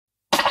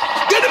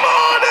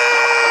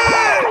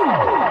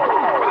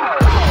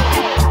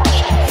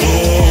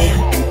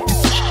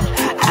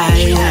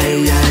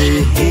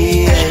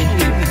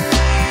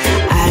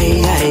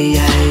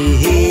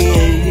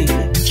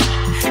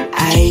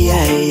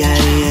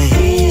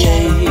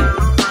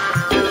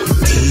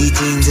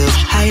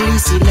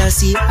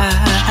Selassie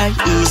I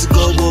is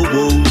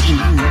gold.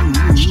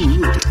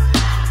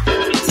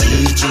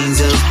 Teachings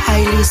of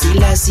Haile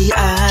Selassie I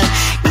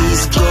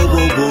is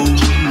gold.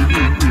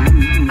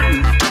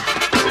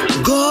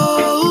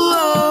 Gold.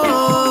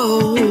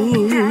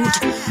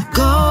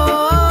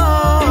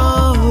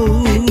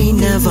 He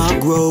never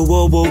grow.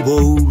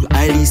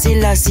 Haile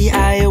Selassie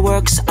I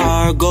works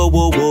are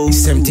gold.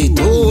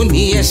 72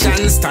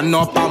 nations stand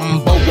up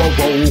and bow.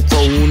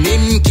 Crown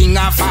him king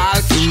of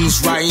all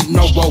kings right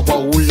now.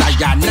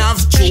 Lion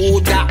of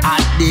Judah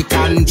at the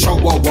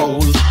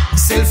control.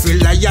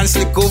 Self-reliance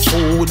little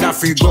food a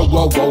fi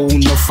grow.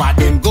 Enough of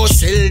them go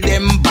sell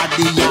them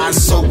body and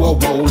so.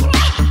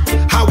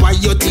 How are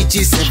your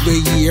teachers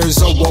every year?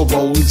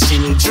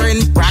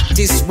 Children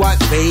practice what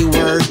they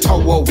were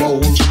told.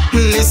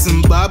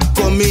 Listen, Bob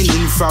coming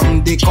in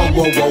from the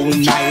Congo.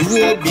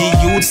 Nairobi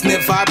youths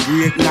never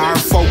break nor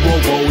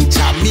forward.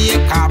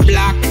 Jamaica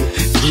black,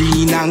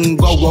 green and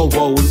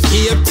gold.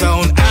 Cape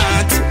Town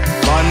art,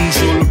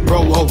 Banjul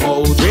bro.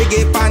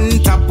 Reggae pan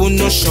tap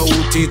no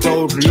shout it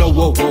out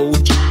low.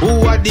 Who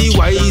are the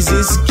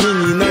wisest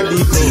king in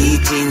the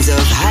teachings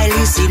of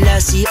Haile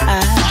Selassie I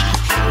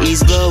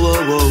is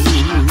gold.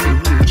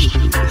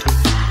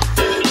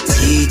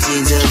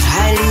 Teachings of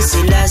Haile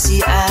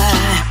Selassie I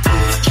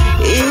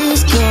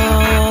is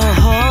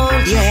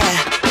gold. Yeah,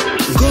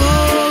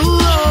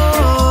 gold.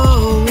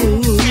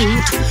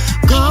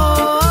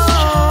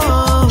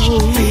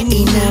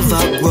 He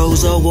never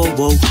grows.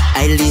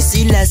 Haile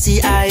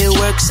Selassie I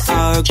works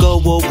are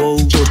gold.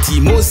 Toti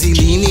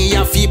Mussolini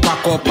a fi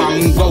pack up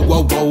and go.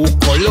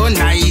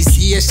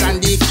 Colonization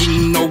the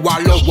king no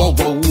wallow.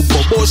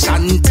 Bobo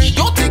Shanti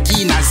you take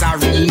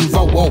Nazarene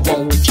vow.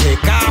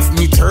 Take off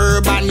me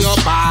turban you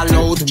ball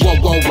out.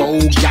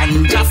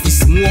 Ganja fi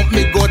smoke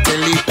me go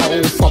tell it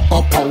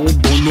pow.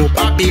 Bono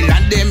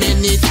Babylon them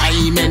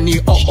anytime any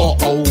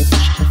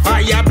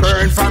Fire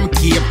burn from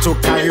Cape to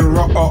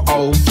Cairo.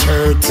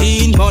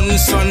 13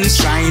 months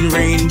sunshine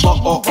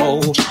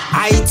rainbow.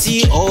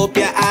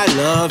 Ethiopia I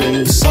love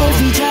you so.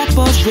 Every drop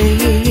of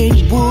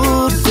rain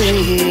would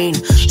rain.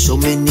 So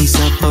many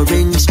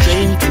suffering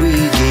strength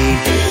regain.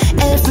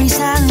 Every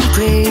sand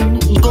grain,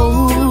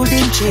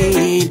 golden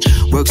chain.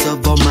 Works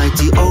of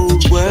Almighty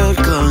old world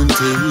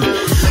contain.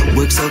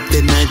 Works of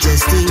the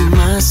Majesty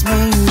must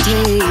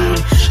maintain.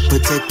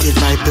 Protected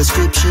by the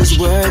scriptures,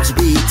 words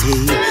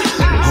retain.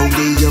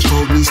 Holy of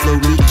holy,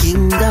 slowly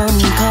kingdom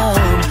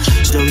come.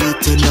 Slowly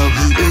to know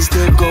he is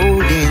the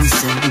golden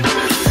sun.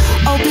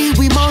 Oh, be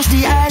we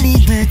mostly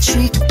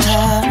metric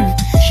ton.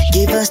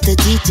 Give us the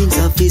teachings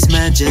of His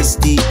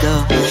Majesty,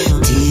 God.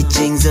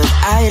 Teachings of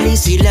Haile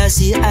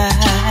Selassie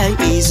I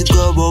is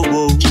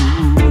gold.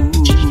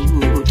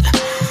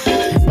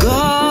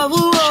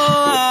 Gold.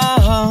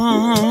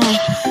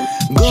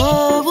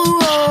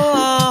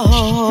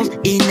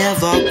 He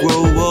never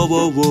grow.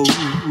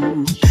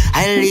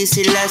 Haile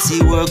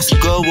Selassie works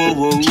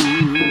gold.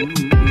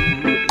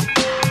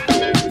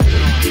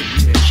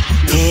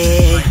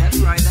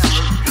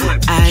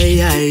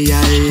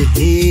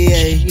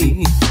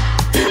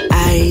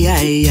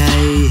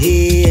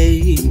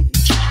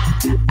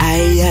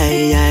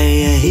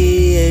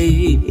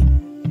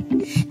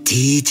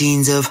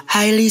 Teachings of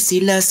Haile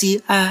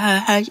Selassie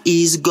I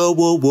is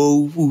gold.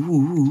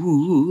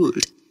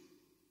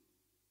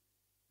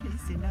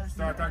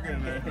 Start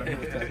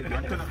again.